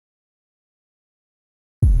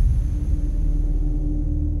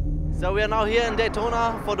So we are now here in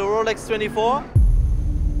Daytona for the Rolex 24.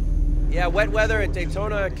 Yeah, wet weather at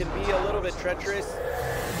Daytona can be a little bit treacherous.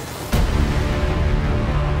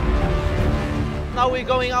 Now we're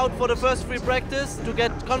going out for the first free practice to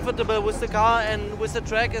get comfortable with the car and with the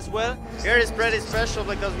track as well. Here is pretty special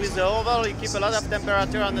because with the oval you keep a lot of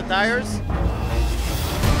temperature on the tires.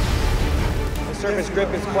 The surface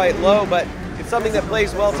grip is quite low, but it's something that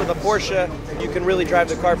plays well to the Porsche. You can really drive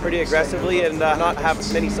the car pretty aggressively and not have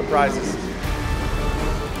many surprises.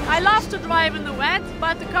 I love to drive in the wet,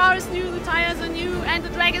 but the car is new, the tires are new, and the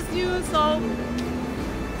track is new, so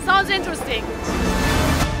sounds interesting.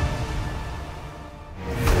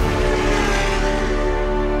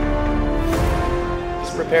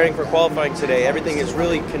 Just preparing for qualifying today. Everything is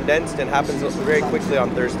really condensed and happens very quickly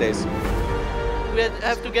on Thursdays. We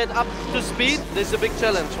have to get up to speed. This is a big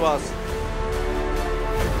challenge for us.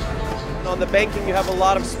 On the banking you have a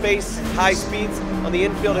lot of space, high speeds. On the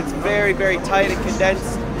infield it's very, very tight and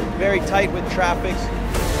condensed, very tight with traffic.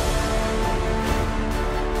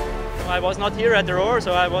 I was not here at the Roar,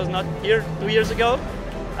 so I was not here 2 years ago.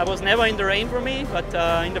 I was never in the rain for me, but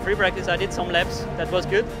in the free practice I did some laps. That was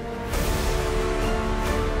good.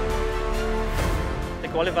 The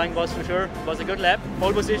qualifying was for sure was a good lap.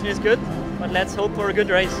 Pole position is good, but let's hope for a good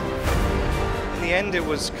race. In the end it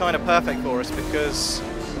was kind of perfect for us because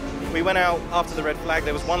we went out after the red flag.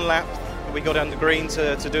 There was one lap we got on the green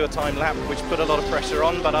to do a time lap, which put a lot of pressure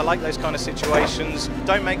on, but I like those kind of situations.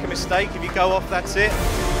 Don't make a mistake. If you go off, that's it.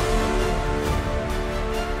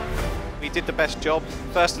 We did the best job,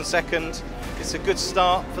 first and second. It's a good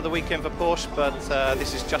start for the weekend for Porsche, but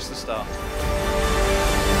this is just the start.